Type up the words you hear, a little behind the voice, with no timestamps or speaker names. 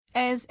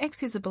As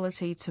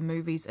accessibility to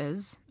movies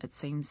is, it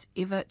seems,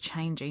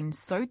 ever-changing,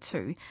 so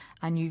too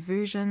are new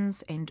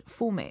versions and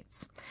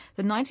formats.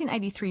 The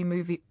 1983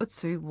 movie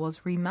Utu was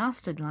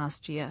remastered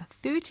last year,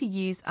 30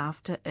 years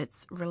after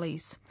its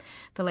release.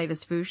 The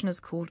latest version is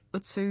called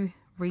Utu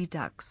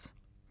Redux.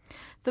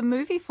 The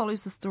movie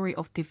follows the story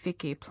of Te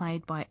Wheke,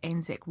 played by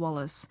Anzac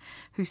Wallace,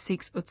 who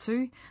seeks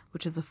utu,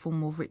 which is a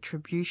form of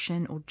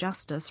retribution or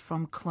justice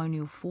from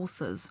colonial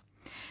forces.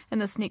 In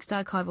this next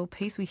archival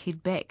piece, we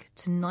head back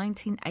to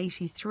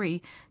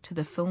 1983 to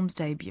the film's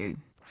debut.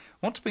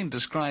 What's been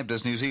described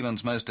as New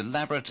Zealand's most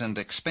elaborate and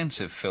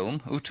expensive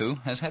film, Utu,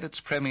 has had its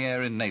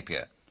premiere in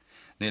Napier.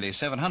 Nearly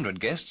 700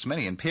 guests,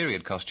 many in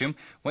period costume,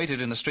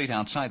 waited in the street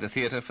outside the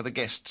theatre for the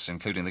guests,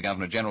 including the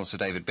Governor-General Sir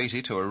David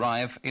Beattie, to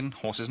arrive in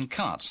horses and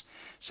carts.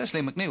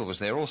 Cecily McNeill was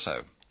there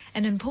also.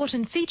 An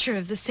important feature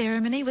of the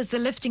ceremony was the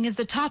lifting of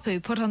the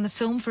tapu put on the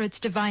film for its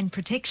divine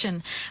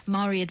protection.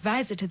 Maori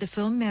advisor to the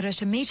film,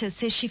 Merata Mita,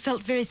 says she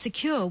felt very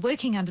secure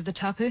working under the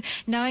tapu,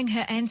 knowing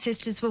her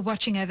ancestors were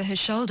watching over her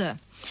shoulder.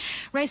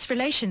 Race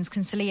relations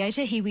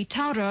conciliator Hiwi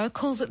Tauroa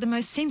calls it the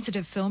most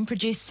sensitive film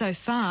produced so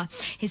far.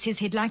 He says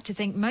he'd like to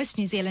think most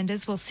New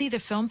Zealanders will see the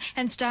film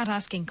and start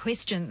asking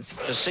questions.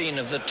 The scene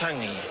of the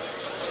tangi.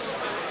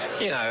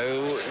 You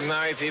know,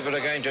 Maori people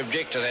are going to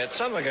object to that.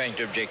 Some are going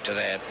to object to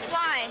that.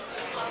 Why?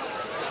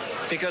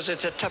 Because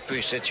it's a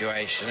tapu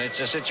situation.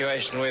 It's a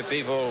situation where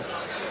people,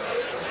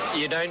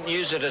 you don't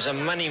use it as a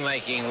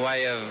money-making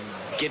way of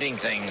getting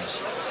things.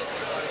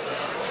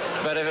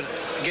 But if it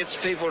gets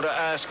people to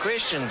ask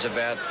questions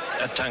about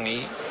a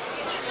tangi,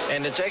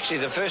 and it's actually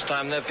the first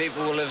time that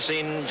people will have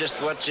seen just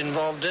what's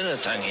involved in a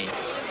tangi.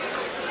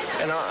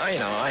 And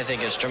I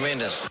think it's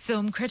tremendous.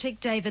 Film critic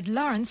David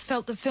Lawrence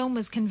felt the film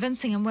was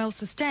convincing and well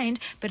sustained,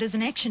 but as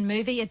an action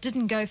movie it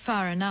didn't go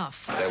far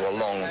enough. There were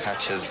long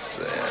patches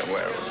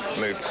where it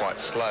moved quite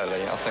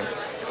slowly.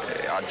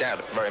 I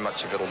doubt very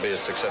much if it'll be as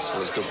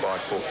successful as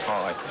Goodbye Pork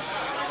Pie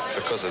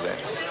because of that.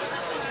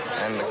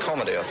 And the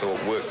comedy, I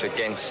thought, worked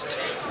against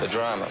the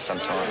drama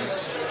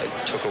sometimes.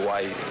 It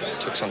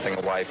took something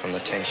away from the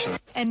tension.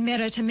 And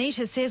Merata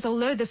Mita says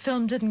although the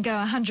film didn't go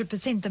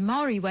 100% the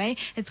Maori way,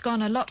 it's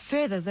gone a lot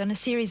further than a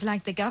series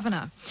like The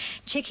Governor.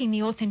 Checking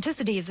the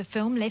authenticity of the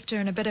film left her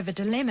in a bit of a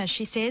dilemma,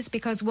 she says,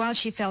 because while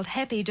she felt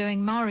happy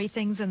doing Maori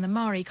things in the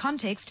Maori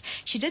context,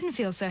 she didn't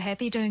feel so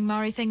happy doing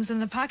Maori things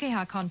in the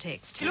Pākehā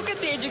context. Look at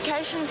the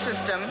education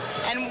system,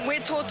 and we're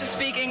taught to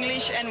speak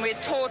English and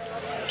we're taught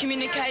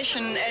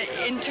communication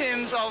in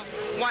terms of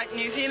white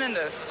New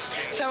Zealanders.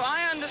 So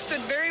I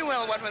understood very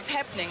well what was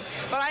happening,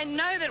 but I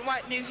know that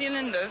white New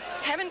Zealanders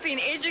haven't been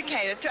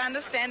educated to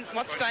understand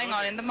what's going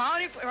on in the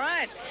Maori,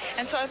 right?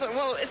 And so I thought,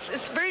 well,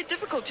 it's very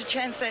difficult to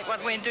translate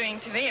what we're doing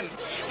to them,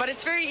 but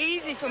it's very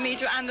easy for me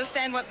to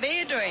understand what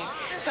they're doing.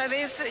 So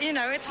there's,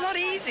 it's not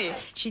easy.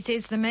 She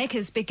says the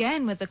makers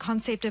began with the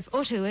concept of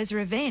utu as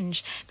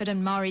revenge, but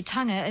in Maori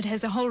tanga it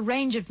has a whole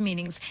range of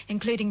meanings,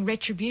 including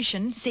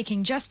retribution,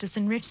 seeking justice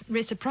and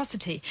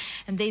reciprocity,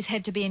 and these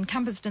had to be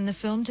encompassed in the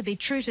film to be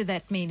true to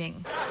that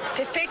meaning.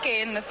 Te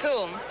Wheke in the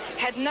film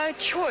had no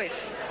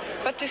choice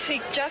but to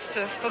seek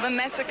justice for the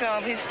massacre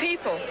of his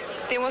people.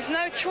 There was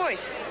no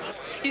choice.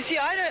 You see,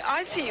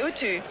 I see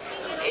Utu.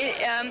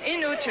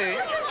 In Utu,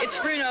 it's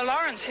Bruno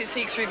Lawrence who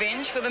seeks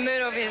revenge for the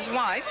murder of his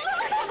wife.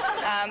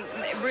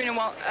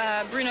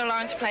 Bruno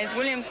Lawrence plays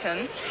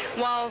Williamson,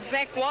 while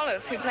Zach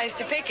Wallace, who plays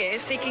Te Wheke,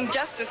 is seeking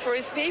justice for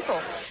his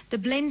people. The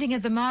blending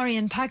of the Maori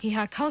and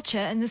Pākehā culture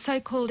and the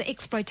so-called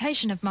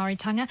exploitation of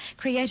Māoritanga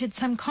created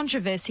some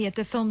controversy at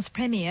the film's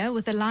premiere,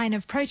 with a line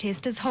of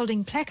protesters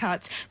holding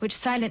placards which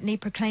silently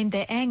proclaimed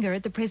their anger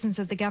at the presence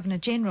of the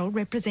Governor-General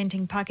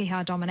representing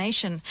Pākehā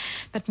domination.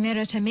 But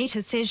Merata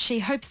Mita says she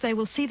hopes they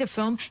will see the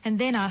film and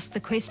then ask the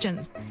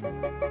questions.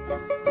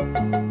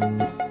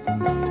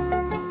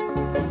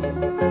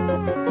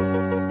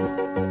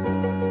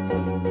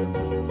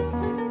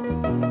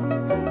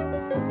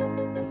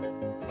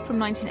 From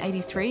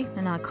 1983,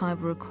 an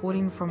archival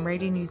recording from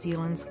Radio New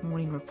Zealand's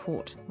Morning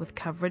Report, with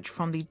coverage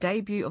from the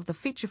debut of the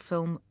feature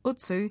film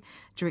Utu,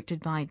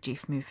 directed by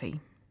Jeff Murphy.